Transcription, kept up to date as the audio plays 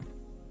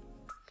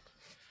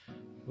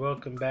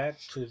welcome back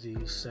to the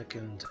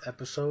second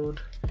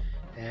episode.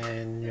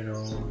 And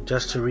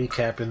just to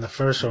recap, in the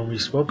first one, we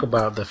spoke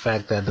about the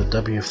fact that the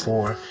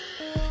W-4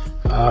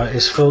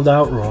 is filled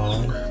out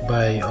wrong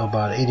by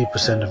about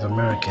 80% of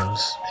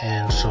Americans,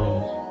 and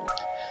so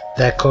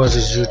that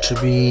causes you to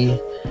be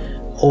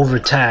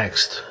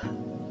overtaxed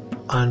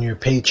on your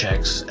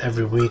paychecks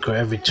every week or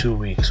every 2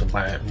 weeks or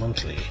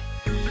bi-monthly,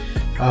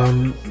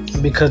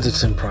 because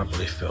it's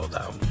improperly filled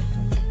out.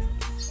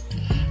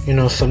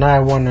 So now I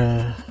want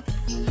to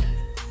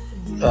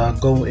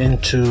go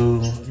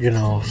into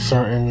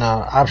certain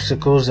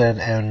obstacles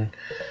and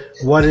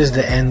what is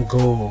the end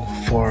goal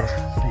for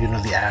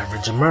the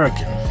average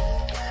American.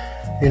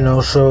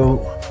 So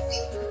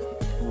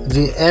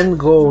the end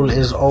goal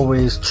is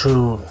always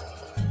to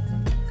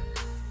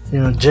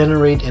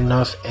generate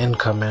enough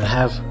income and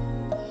have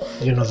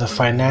the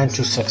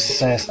financial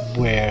success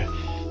where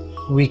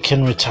we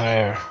can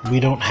retire. We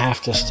don't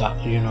have to stop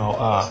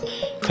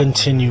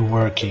continue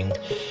working,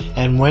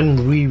 and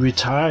when we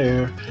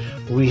retire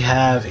we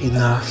have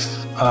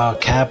enough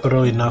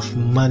capital, enough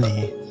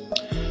money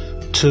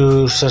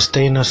to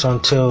sustain us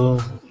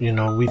until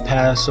we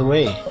pass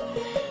away,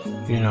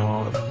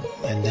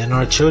 and then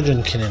our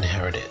children can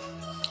inherit it.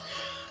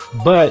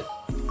 But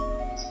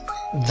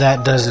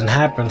that doesn't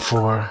happen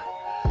for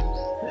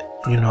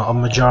a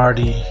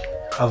majority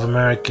of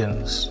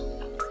Americans.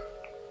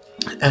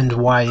 And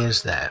why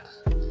is that?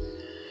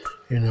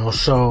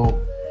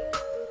 So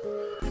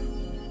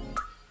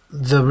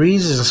the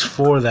reasons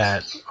for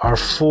that are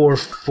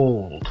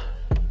fourfold.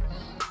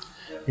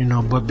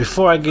 But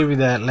before I give you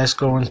that, let's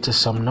go into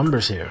some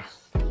numbers here.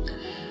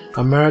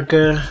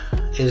 America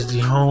is the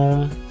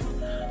home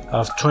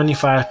of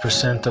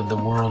 25% of the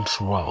world's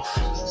wealth,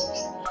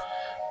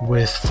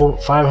 with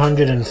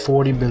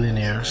 540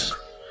 billionaires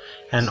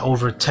and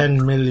over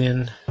 10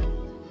 million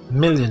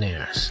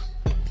millionaires.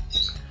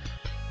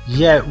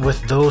 Yet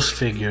with those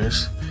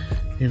figures,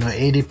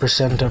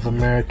 80% of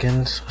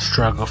Americans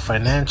struggle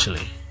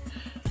financially.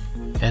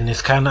 And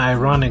it's kind of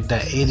ironic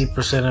that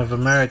 80% of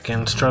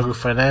Americans struggle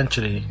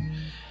financially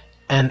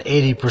and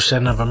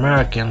 80% of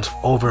Americans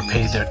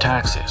overpay their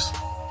taxes.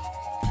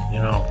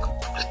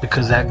 It's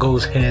because that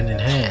goes hand in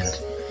hand.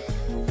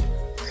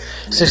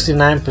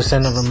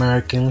 69% of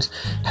Americans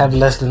have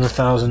less than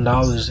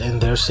 $1,000 in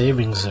their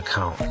savings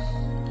account.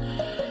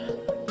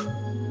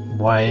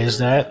 Why is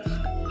that?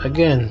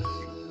 Again,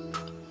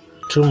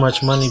 too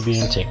much money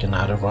being taken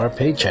out of our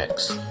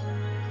paychecks.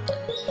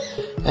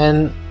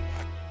 And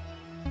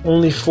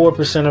only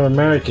 4% of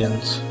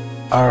Americans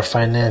are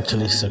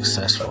financially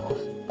successful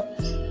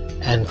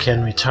and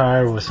can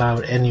retire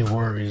without any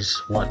worries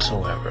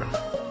whatsoever.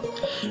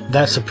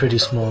 That's a pretty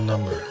small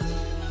number.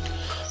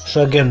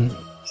 So again,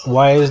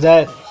 why is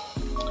that?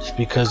 It's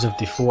because of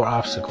the four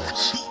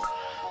obstacles.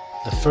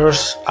 The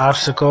first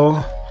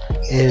obstacle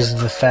is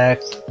the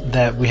fact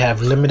that we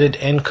have limited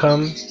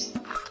income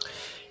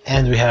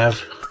and we have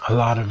a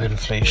lot of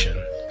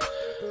inflation.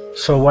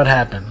 So what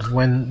happens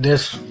when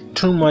there's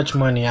too much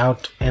money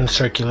out in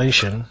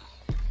circulation?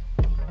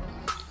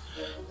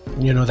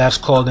 That's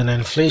called an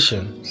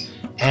inflation.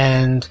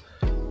 And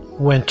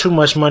when too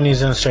much money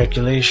is in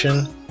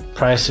circulation,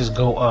 prices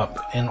go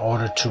up in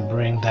order to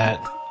bring that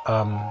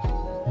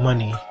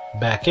money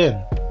back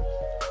in.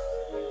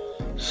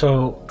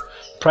 So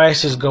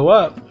prices go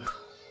up,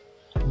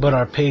 but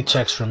our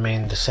paychecks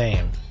remain the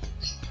same.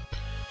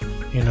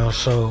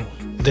 So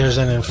there's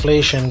an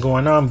inflation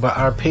going on, but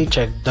our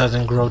paycheck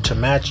doesn't grow to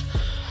match,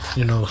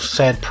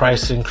 said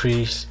price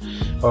increase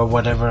or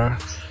whatever,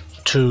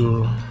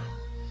 to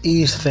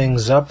ease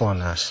things up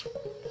on us.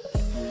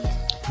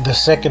 The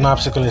second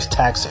obstacle is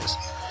taxes,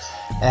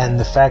 and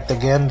the fact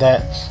again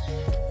that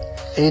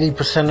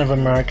 80% of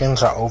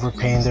Americans are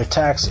overpaying their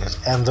taxes,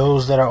 and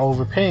those that are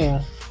overpaying,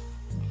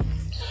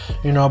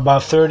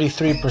 about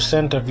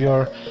 33% of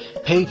your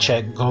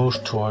paycheck goes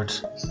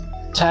towards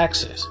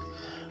taxes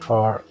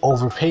or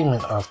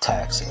overpayment of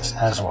taxes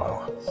as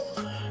well.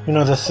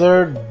 The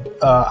third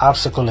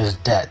obstacle is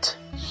debt.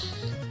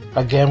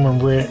 Again, when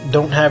we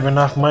don't have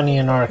enough money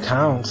in our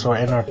accounts or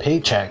in our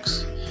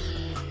paychecks,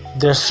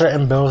 there's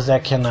certain bills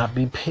that cannot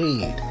be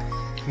paid.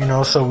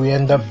 So we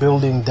end up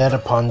building debt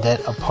upon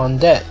debt upon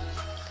debt.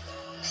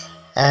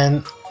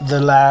 And the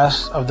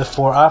last of the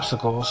four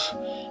obstacles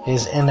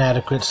is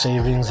inadequate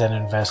savings and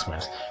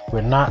investments.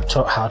 We're not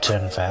taught how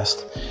to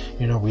invest.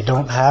 We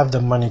don't have the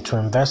money to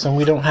invest, and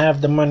we don't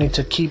have the money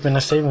to keep in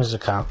a savings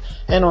account.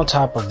 And on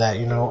top of that,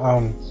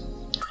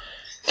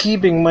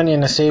 keeping money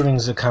in a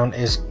savings account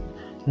is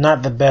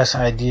not the best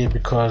idea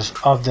because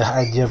of the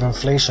idea of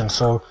inflation.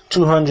 So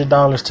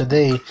 $200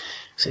 today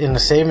in a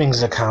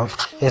savings account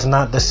is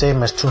not the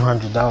same as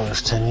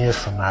 $200 10 years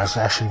from now. It's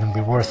actually going to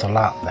be worth a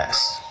lot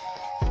less.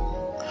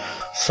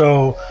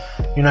 So,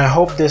 I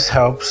hope this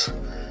helps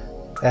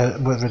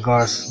with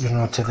regards,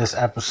 to this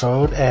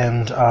episode,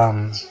 and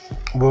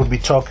we'll be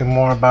talking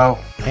more about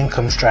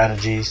income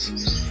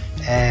strategies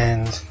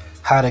and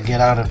how to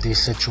get out of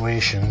these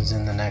situations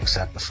in the next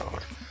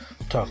episode.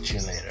 Talk to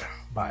you later.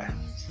 Bye.